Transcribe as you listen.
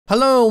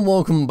Hello and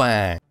welcome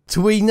back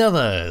to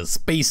another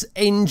Space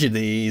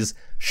Engineers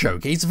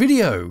showcase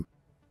video.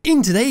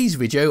 In today's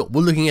video,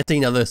 we're looking at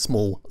another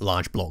small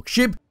large block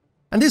ship,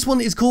 and this one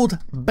is called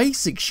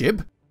Basic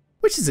Ship,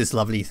 which is this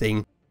lovely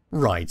thing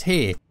right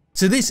here.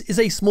 So this is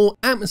a small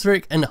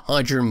atmospheric and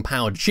hydrogen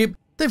powered ship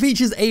that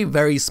features a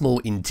very small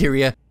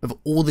interior with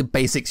all the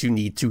basics you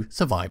need to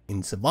survive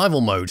in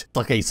survival mode,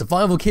 like a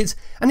survival kit,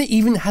 and it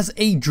even has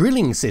a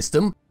drilling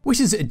system, which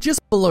is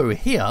just below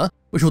here,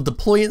 which will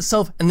deploy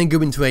itself and then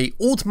go into a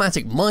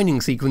automatic mining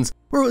sequence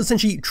where it will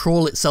essentially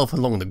trawl itself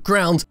along the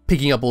ground,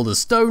 picking up all the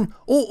stone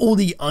or all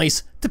the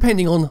ice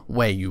depending on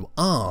where you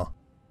are.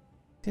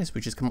 Yes, we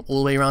just come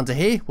all the way around to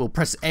here, we'll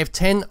press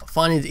F10,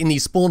 find it in the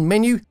spawn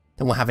menu,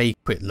 then we'll have a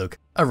quick look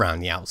around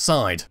the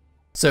outside.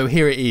 So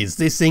here it is,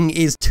 this thing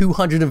is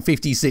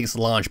 256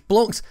 large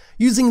blocks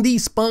using the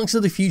Sparks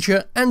of the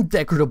Future and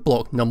Decorative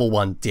Block No.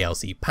 1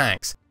 DLC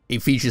packs.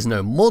 It features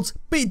no mods,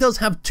 but it does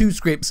have two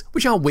scripts,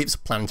 which are Whip's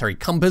Planetary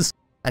Compass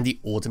and the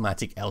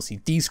automatic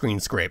LCD screen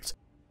script.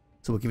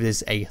 So we'll give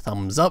this a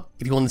thumbs up.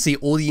 If you want to see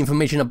all the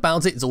information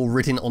about it, it's all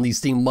written on the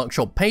Steam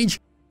Workshop page.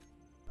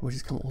 We'll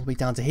just come all the way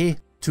down to here,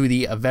 to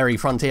the very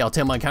front here. I'll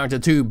tell my character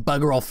to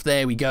bugger off,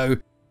 there we go.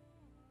 And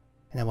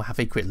then we'll have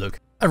a quick look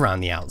around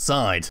the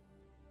outside.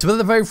 So at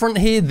the very front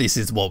here, this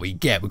is what we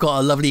get. We've got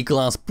a lovely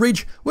glass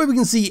bridge where we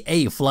can see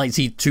a flight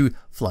seat to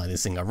fly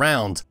this thing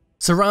around.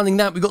 Surrounding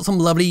that, we've got some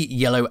lovely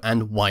yellow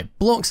and white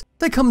blocks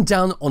that come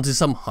down onto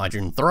some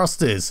hydrogen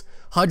thrusters.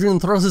 Hydrogen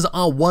thrusters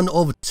are one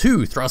of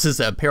two thrusters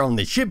that appear on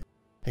this ship.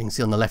 You can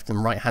see on the left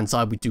and right hand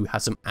side, we do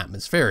have some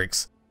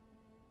atmospherics.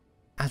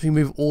 As we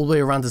move all the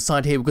way around the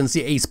side here, we're going to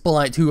see a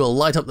spotlight to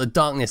light up the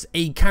darkness,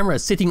 a camera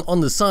sitting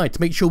on the side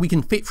to make sure we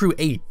can fit through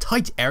a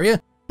tight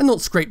area and not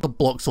scrape the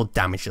blocks or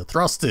damage the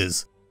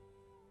thrusters.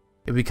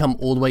 If we come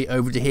all the way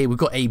over to here, we've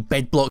got a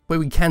bed block where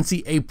we can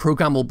see a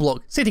programmable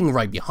block sitting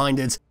right behind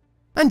it.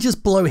 And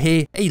just below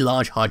here, a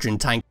large hydrogen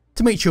tank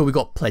to make sure we've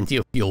got plenty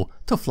of fuel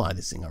to fly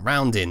this thing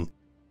around in.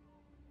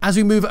 As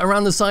we move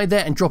around the side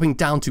there and dropping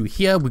down to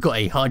here, we've got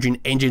a hydrogen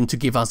engine to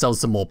give ourselves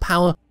some more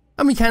power.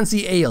 And we can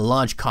see a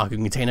large cargo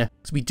container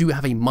because we do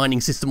have a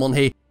mining system on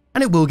here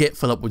and it will get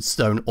filled up with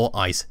stone or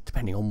ice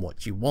depending on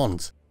what you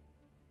want.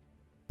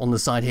 On the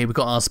side here, we've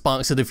got our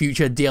Sparks of the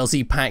Future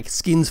DLC pack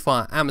skins for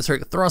our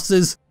atmospheric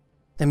thrusters.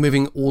 Then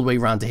moving all the way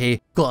around to here,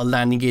 got a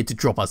landing gear to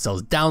drop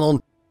ourselves down on,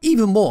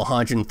 even more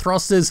hydrogen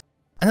thrusters,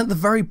 and at the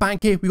very back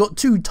here we've got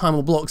two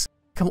timer blocks,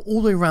 come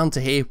all the way around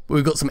to here where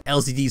we've got some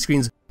LCD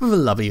screens with a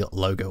lovely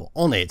logo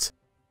on it.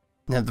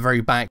 And at the very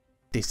back,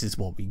 this is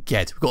what we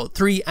get. We've got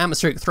three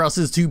atmospheric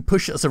thrusters to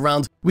push us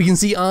around. We can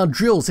see our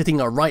drill sitting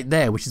right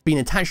there, which has been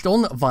attached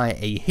on via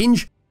a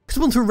hinge, because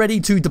once we're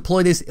ready to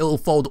deploy this, it will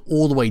fold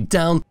all the way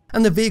down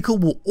and the vehicle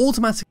will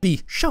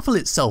automatically shuffle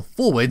itself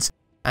forwards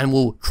and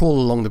will trawl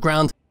along the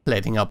ground,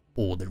 letting up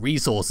all the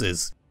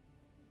resources.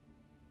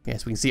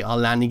 Yes, we can see our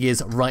landing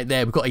gears right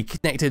there. We've got a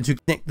connector to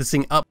connect this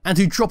thing up and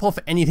to drop off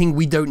anything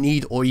we don't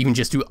need or even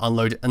just to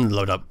unload and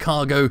load up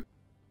cargo.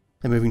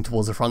 Then moving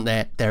towards the front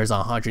there is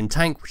our hydrogen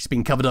tank, which has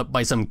been covered up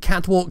by some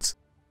catwalks.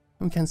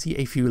 And we can see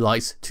a few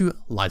lights to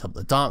light up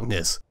the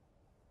darkness.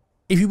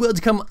 If you were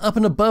to come up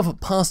and above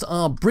past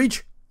our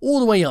bridge, all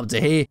the way up to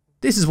here,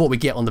 this is what we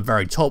get on the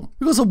very top.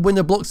 We've got some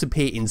window blocks to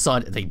peer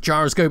inside at a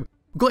gyroscope.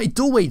 We've got a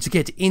doorway to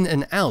get in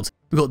and out.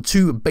 We've got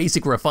two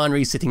basic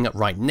refineries sitting up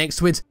right next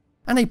to it,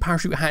 and a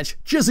parachute hatch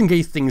just in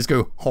case things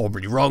go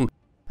horribly wrong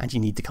and you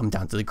need to come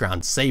down to the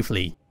ground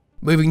safely.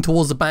 Moving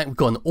towards the back, we've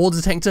got an ore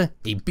detector,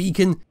 a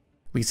beacon,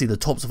 we can see the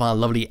tops of our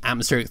lovely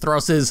atmospheric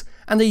thrusters,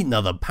 and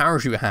another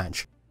parachute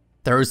hatch.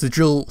 There is the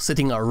drill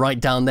sitting right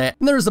down there,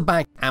 and there is the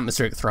back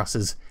atmospheric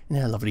thrusters in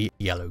their lovely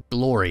yellow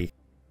glory.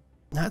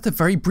 Now that's a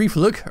very brief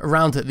look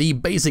around the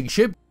basic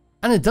ship,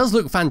 and it does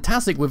look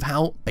fantastic with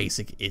how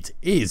basic it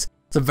is.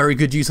 It's a very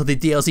good use of the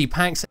DLC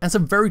packs and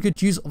some very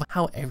good use of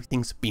how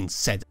everything's been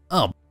set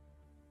up.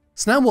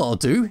 So now what I'll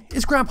do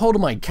is grab hold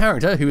of my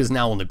character who is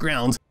now on the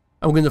ground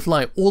and we're going to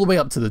fly all the way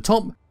up to the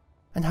top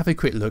and have a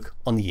quick look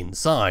on the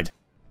inside.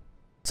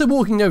 So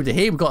walking over to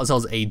here, we've got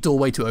ourselves a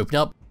doorway to open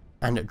up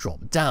and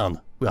drop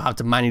down. We'll have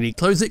to manually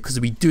close it because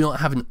we do not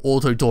have an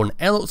auto door and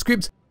airlock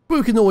script, but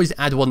we can always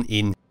add one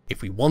in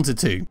if we wanted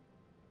to.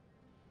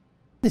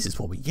 This is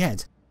what we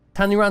get.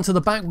 Turning around to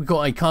the back, we've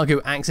got a cargo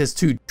access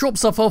to drop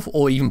stuff off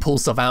or even pull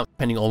stuff out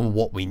depending on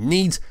what we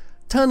need.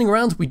 Turning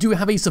around, we do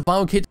have a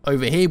survival kit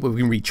over here where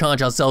we can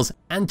recharge ourselves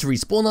and to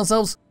respawn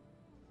ourselves.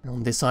 And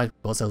on this side,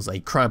 we've got ourselves a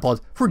cryopod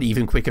for an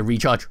even quicker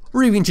recharge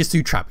or even just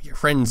to trap your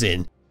friends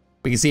in.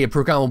 We can see a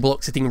programmable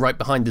block sitting right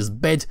behind this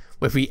bed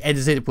where if we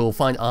edit it, we'll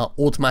find our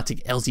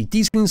automatic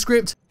LCD screen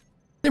script.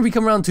 Then we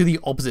come around to the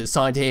opposite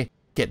side here,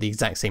 get the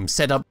exact same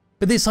setup,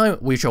 but this time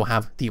we shall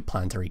have the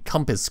planetary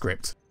compass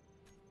script.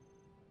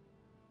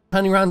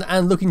 Turning around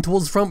and looking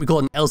towards the front, we've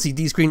got an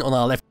LCD screen on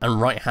our left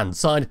and right hand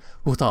side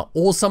with our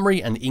ore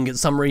summary and ingot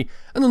summary,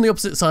 and on the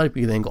opposite side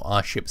we then got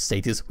our ship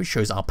status, which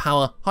shows our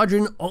power,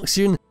 hydrogen,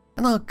 oxygen,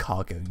 and our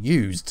cargo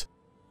used.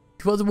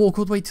 If we were to walk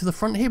all the way to the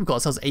front here, we've got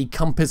ourselves a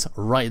compass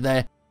right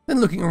there. Then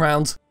looking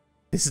around,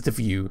 this is the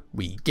view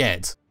we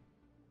get.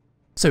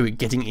 So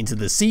getting into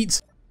the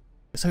seat.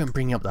 So I'm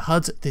bringing up the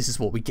HUD, this is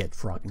what we get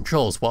for our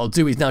controls. What I'll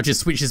do is now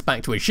just switch this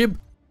back to a ship,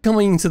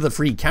 coming to the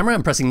free camera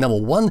and pressing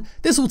number 1,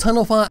 this will turn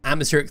off our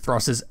atmospheric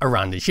thrusters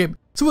around the ship,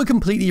 so we're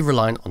completely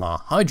reliant on our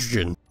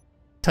hydrogen.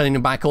 Turning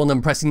them back on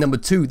and pressing number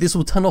 2, this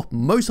will turn off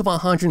most of our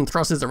hydrogen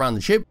thrusters around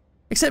the ship,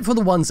 except for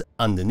the ones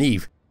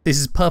underneath. This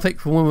is perfect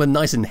for when we're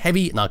nice and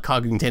heavy and our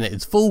cargo container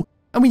is full,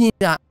 and we need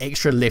that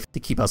extra lift to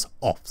keep us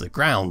off the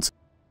ground.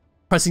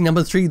 Pressing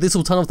number 3, this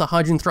will turn off the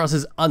hydrogen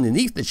thrusters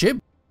underneath the ship,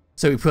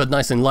 so if we're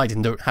nice and light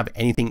and don't have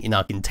anything in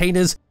our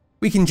containers,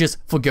 we can just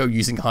forgo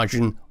using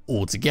hydrogen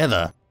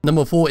altogether.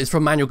 Number 4 is for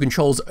manual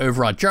controls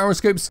over our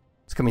gyroscopes.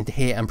 So coming to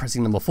here and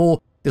pressing number 4,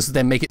 this will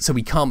then make it so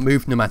we can't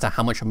move no matter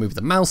how much I move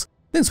the mouse.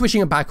 Then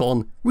switching it back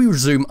on, we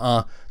resume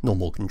our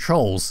normal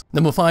controls.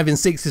 Number 5 and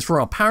 6 is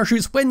for our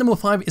parachutes, where number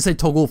 5 is a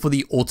toggle for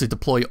the auto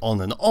deploy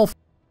on and off,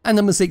 and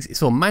number 6 is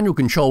for manual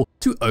control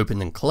to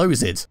open and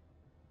close it.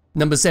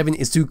 Number 7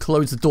 is to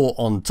close the door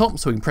on top,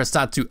 so we can press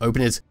that to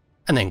open it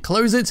and then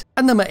close it,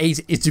 and number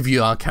 8 is to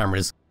view our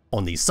cameras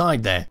on the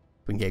side there.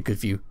 We can get a good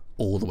view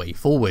all the way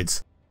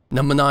forwards.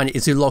 Number 9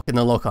 is to lock and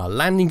unlock our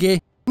landing gear,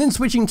 and then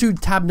switching to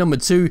tab number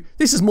 2,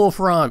 this is more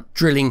for our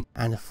drilling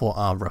and for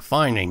our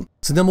refining.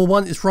 So number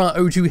 1 is for our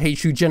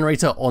O2H2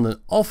 generator on and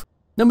off,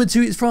 number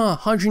 2 is for our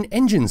hydrogen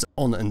engines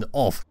on and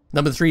off,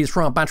 number 3 is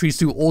for our batteries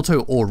to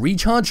auto or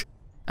recharge,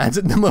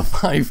 and number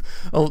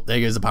 5, oh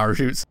there goes the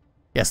parachutes.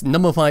 Yes,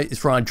 number 5 is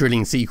for our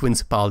drilling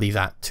sequence, but I'll leave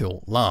that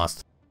till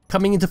last.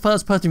 Coming into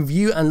first person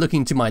view and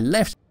looking to my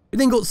left, we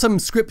then got some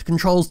script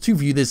controls to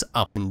view this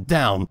up and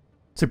down.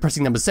 So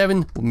pressing number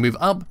 7 will move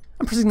up,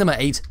 and pressing number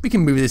 8 we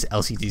can move this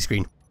LCD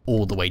screen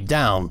all the way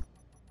down.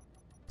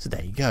 So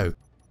there you go.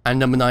 And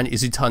number 9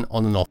 is to turn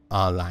on and off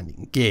our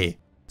landing gear.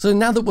 So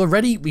now that we're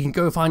ready, we can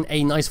go find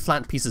a nice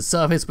flat piece of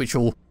surface which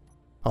will,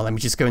 oh let me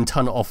just go and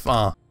turn off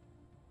our,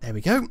 there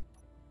we go.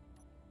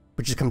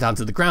 We'll just come down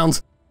to the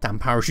ground. Damn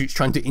parachute's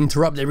trying to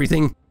interrupt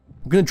everything.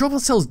 I'm going to drop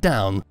ourselves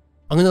down.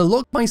 I'm going to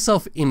lock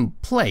myself in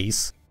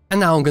place, and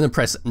now I'm going to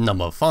press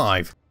number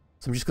 5.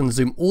 So I'm just going to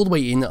zoom all the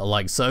way in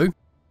like so.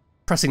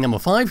 Pressing number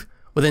 5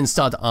 will then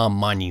start our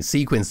mining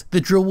sequence.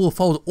 The drill will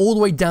fold all the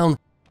way down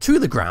to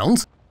the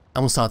ground,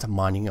 and we'll start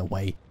mining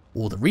away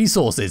all the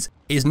resources.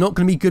 It's not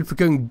going to be good for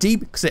going deep,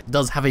 because it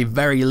does have a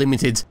very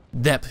limited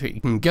depth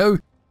it can go,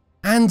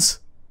 and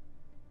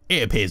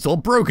it appears to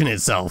have broken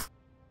itself.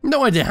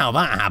 No idea how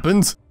that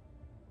happened.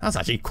 That's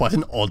actually quite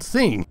an odd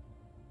thing.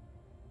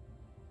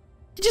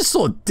 It just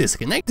sort of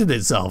disconnected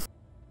itself.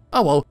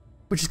 Oh well,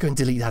 we're just going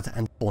to delete that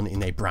and spawn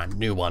in a brand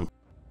new one.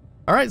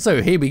 Alright,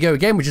 so here we go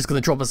again. We're just going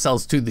to drop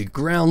ourselves to the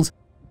ground,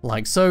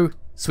 like so.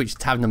 Switch to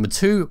tab number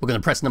 2. We're going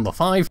to press number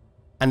 5,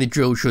 and the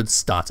drill should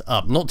start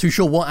up. Not too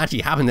sure what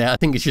actually happened there. I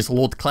think it's just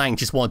Lord Clang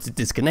just wanted to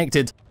disconnect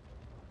it.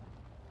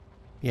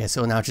 Yeah,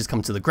 so now just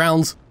come to the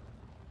ground.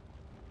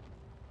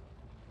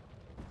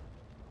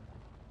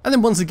 And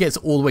then once it gets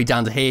all the way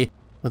down to here,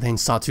 we'll then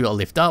start to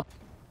lift up,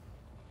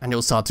 and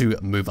it'll start to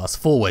move us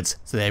forwards.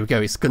 So there we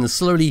go, it's going to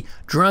slowly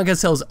drag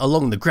ourselves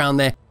along the ground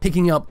there,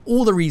 picking up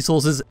all the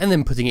resources and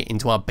then putting it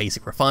into our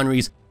basic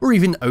refineries, or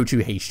even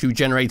O2H2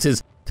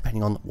 generators,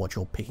 depending on what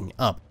you're picking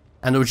up.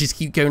 And it'll just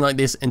keep going like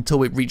this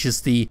until it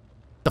reaches the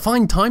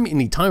defined time in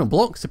the timer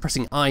block. So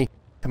pressing I,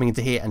 coming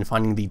into here and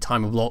finding the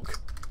timer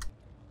block.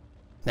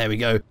 There we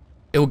go.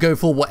 It will go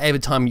for whatever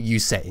time you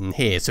set in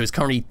here. So it's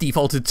currently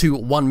defaulted to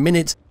 1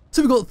 minute.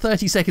 So we've got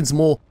 30 seconds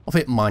more of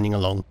it mining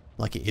along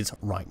like it is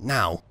right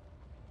now.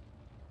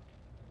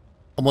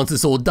 And once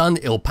it's all done,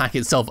 it'll pack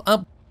itself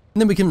up,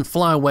 and then we can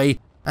fly away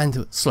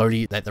and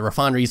slowly let the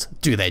refineries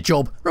do their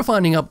job,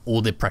 refining up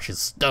all the precious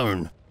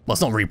stone. Well,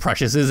 it's not really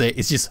precious, is it?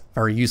 It's just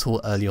very useful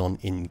early on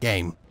in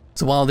game.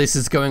 So while this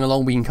is going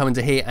along, we can come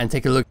into here and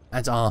take a look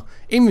at our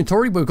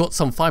inventory. We've got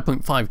some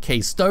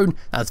 5.5k stone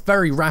that's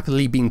very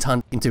rapidly being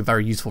turned into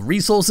very useful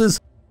resources.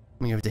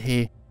 Coming over to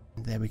here,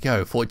 and there we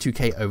go,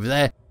 42k over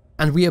there.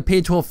 And we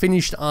appear to have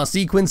finished our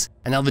sequence,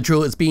 and now the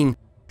drill is being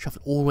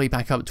shuffled all the way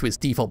back up to its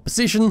default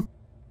position.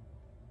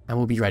 And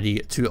we'll be ready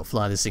to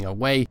fly this thing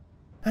away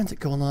and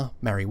go on our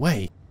merry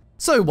way.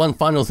 So one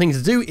final thing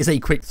to do is a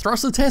quick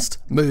thruster test.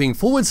 Moving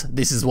forwards,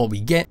 this is what we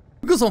get.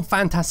 We've got some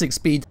fantastic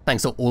speed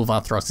thanks to all of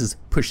our thrusters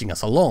pushing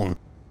us along.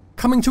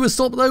 Coming to a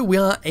stop though, we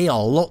are a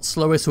lot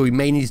slower, so we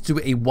may need to do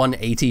a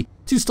 180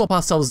 to stop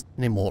ourselves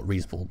in a more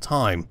reasonable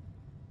time.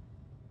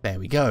 There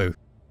we go.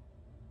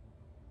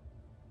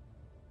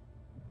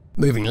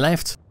 Moving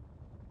left,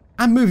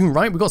 and moving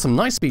right, we've got some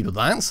nice speed with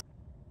that.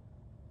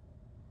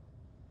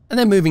 And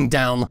then moving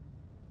down,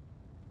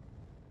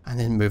 and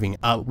then moving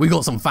up. We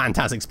got some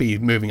fantastic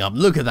speed moving up.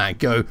 Look at that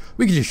go.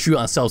 We can just shoot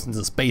ourselves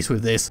into space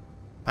with this.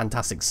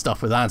 Fantastic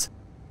stuff with that.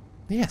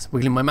 Yes,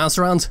 wiggling my mouse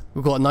around.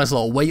 We've got a nice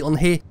lot of weight on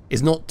here.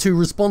 It's not too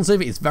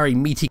responsive. It's very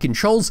meaty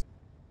controls,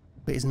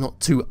 but it's not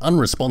too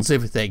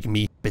unresponsive. They can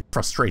be a bit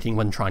frustrating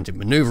when trying to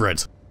maneuver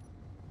it.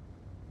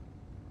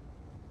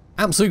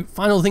 Absolute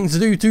final thing to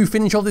do to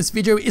finish off this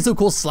video is of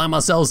course slam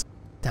ourselves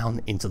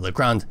down into the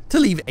ground to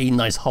leave a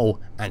nice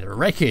hole and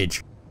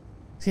wreckage.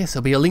 So yes,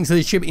 there'll be a link to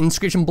this ship in the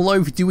description below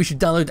if you do wish to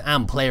download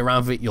and play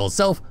around with it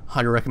yourself.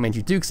 Highly recommend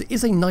you do, because it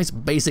is a nice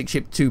basic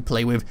ship to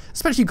play with,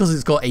 especially because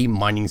it's got a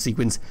mining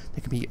sequence that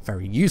can be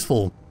very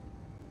useful.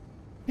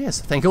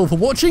 Yes, thank you all for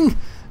watching,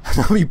 and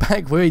I'll be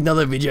back with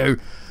another video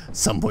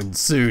some point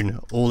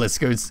soon. Oh, let's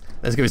go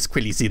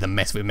quickly see the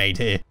mess we made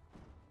here.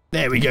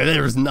 There we go,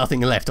 there is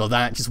nothing left of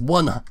that, just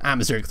one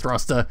atmospheric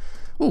thruster.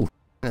 Oh,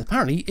 and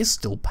apparently it's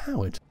still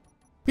powered.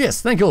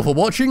 Yes, thank you all for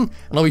watching,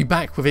 and I'll be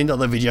back with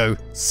another video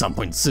some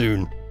point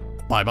soon.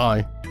 Bye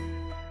bye.